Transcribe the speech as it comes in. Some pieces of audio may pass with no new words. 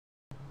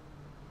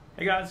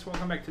Hey guys,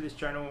 welcome back to this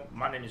channel.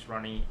 My name is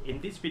Ronnie. In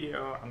this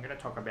video, I'm going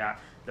to talk about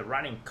the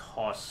running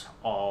costs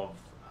of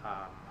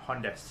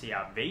Honda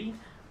CRV,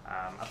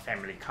 a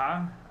family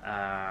car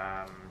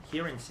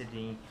here in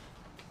Sydney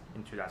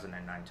in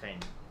 2019.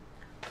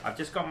 I've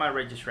just got my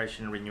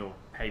registration renewal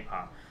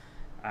paper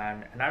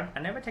and I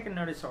never taken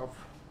notice of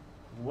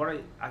what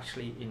it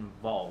actually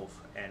involves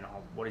and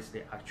what is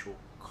the actual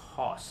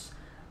cost.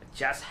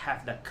 Just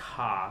have the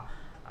car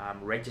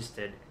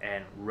registered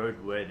and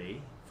roadworthy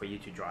for you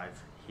to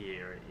drive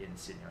here in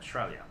Sydney,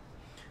 Australia.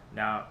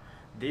 Now,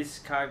 this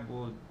car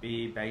would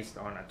be based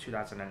on a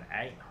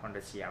 2008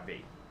 Honda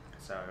CRV.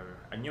 So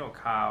a newer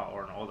car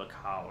or an older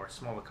car or a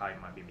smaller car,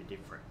 it might be a bit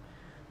different.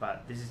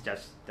 But this is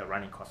just the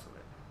running cost of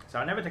it. So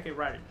I never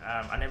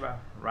I never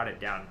write it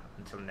down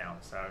until now.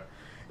 So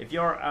if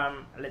you're,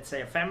 let's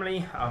say, a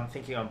family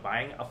thinking of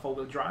buying a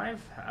four-wheel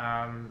drive,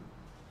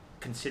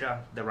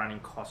 consider the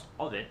running cost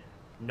of it,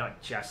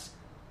 not just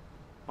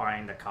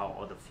buying the car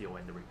or the fuel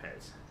and the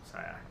repairs.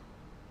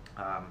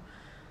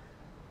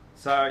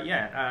 So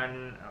yeah,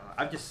 and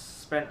I've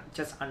just spent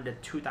just under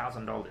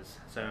 $2,000.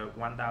 So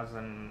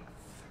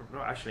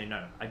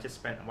I just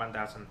spent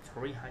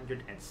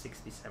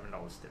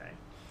 $1,367 today.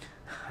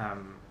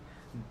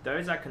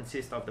 Those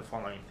consist of the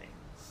following things.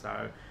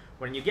 So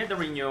when you get the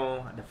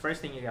renewal, the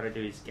first thing you got to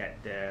do is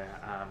get the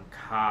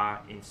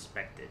car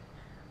inspected.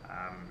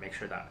 Make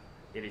sure that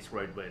it is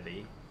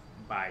roadworthy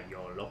by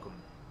your local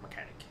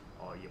mechanic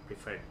or your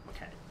preferred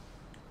mechanic.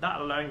 That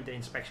alone, the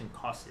inspection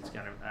cost is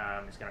gonna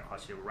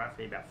cost you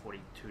roughly about $42,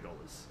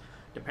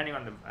 depending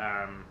on the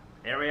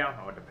area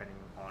or depending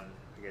on,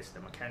 I guess, the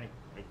mechanic.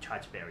 It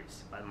charge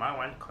varies, but my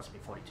one cost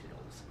me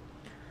 $42.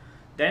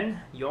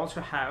 Then you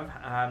also have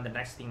the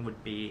next thing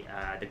would be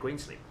the green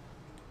slip.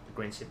 The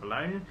green slip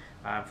alone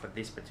for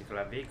this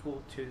particular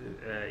vehicle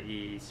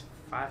is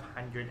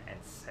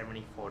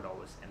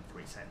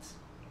 $574.03.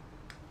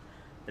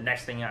 The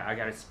next thing I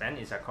gotta spend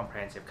is a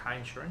comprehensive car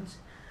insurance.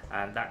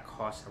 And that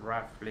costs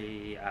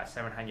roughly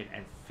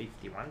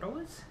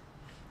 $751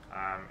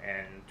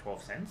 and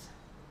 12 cents.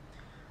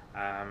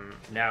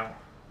 Now,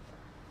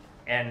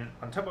 and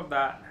on top of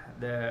that,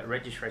 the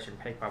registration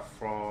paper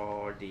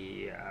for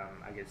the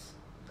I guess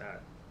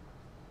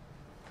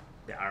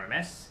the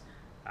RMS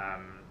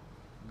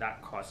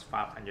that costs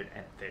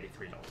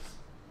 $533.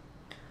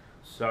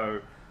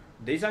 So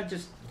these are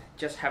just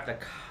have the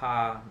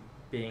car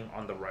being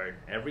on the road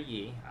every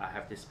year. I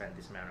have to spend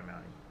this amount of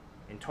money.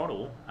 In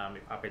total,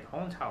 if I pay the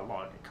whole entire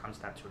lot, it comes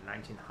down to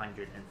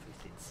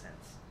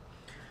 $1,915.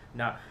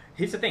 Now,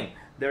 here's the thing.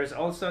 There's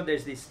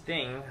this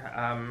thing,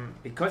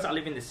 because I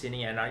live in the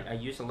city and I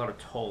use a lot of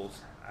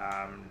tolls.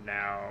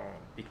 Now,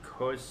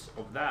 because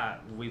of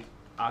that,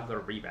 I got a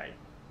rebate.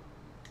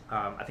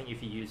 I think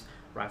if you use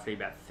roughly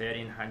about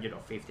 $1,300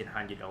 or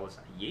 $1,500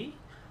 a year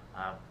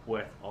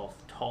worth of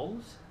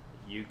tolls,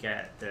 you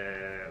get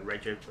the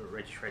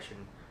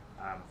registration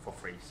for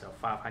free. So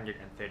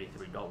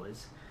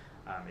 $533.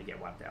 It get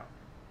wiped out.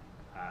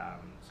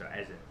 So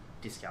as a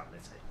discount,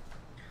 let's say.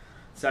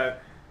 So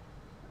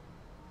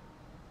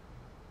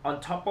on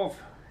top of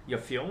your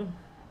fuel,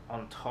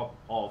 on top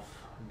of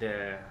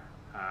the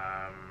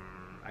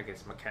I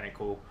guess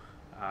mechanical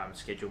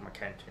scheduled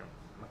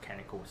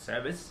mechanical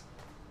service,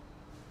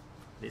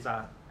 these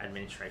are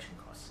administration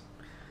costs.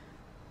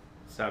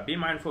 So be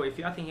mindful, if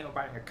you are thinking of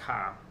buying a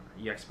car,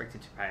 you're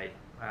expected to pay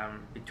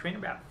between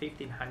about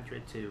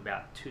 $1,500 to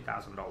about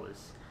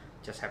 $2,000.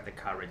 Just have the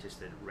car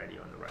registered, ready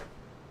on the road.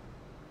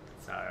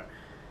 So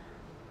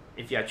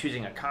if you are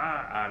choosing a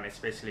car,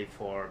 especially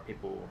for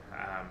people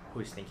who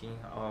is thinking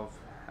of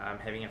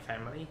having a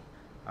family,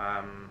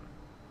 I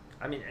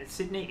mean, in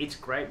Sydney, it's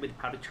great with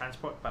public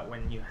transport, but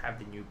when you have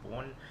the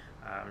newborn,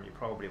 you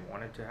probably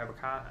wanted to have a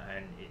car,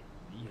 and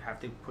you have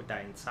to put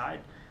that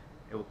inside.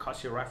 It will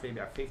cost you roughly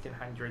about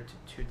 $1,500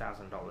 to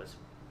 $2,000,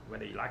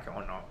 whether you like it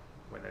or not,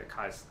 whether the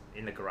car is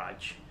in the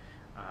garage,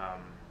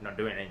 not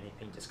doing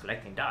anything, just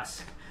collecting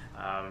dust.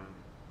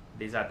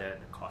 These are the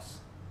costs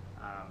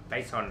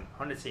based on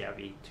Honda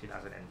CRV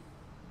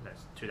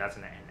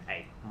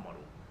 2008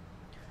 model.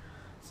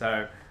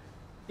 So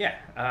yeah,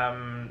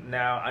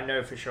 now I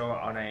know for sure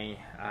on a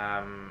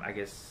I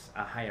guess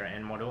a higher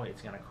end model,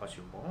 it's going to cost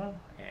you more,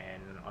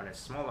 and on a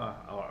smaller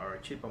or a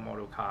cheaper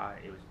model car,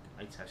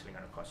 it's actually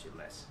going to cost you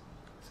less.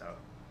 So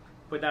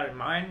put that in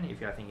mind if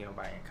you are thinking of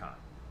buying a car.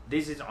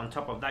 This is on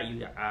top of that.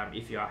 You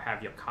if you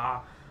have your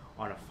car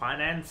on a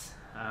finance,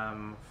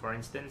 for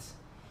instance,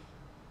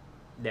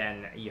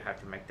 then you have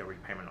to make the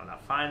repayment on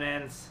that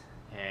finance,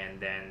 and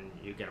then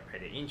you gotta pay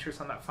the interest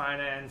on that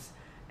finance,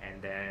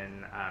 and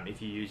then if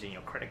you're using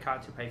your credit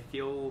card to pay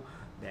fuel,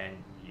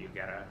 then you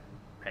gotta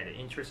pay the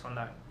interest on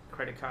that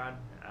credit card,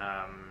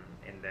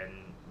 and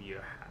then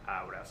you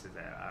what else is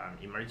there?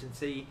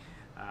 Emergency,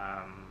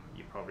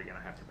 you're probably gonna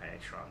have to pay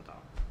extra on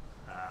top.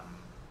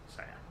 So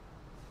yeah.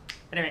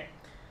 Anyway.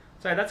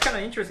 So that's kind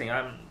of interesting.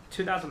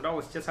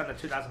 $2,000, just under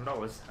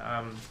 $2,000.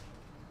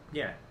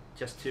 Yeah,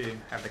 just to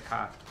have the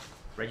car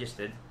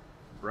registered,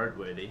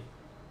 roadworthy,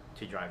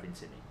 to drive in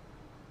Sydney.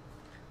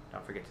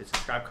 Don't forget to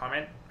subscribe,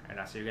 comment, and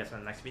I'll see you guys in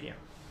the next video.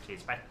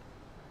 Cheers, bye.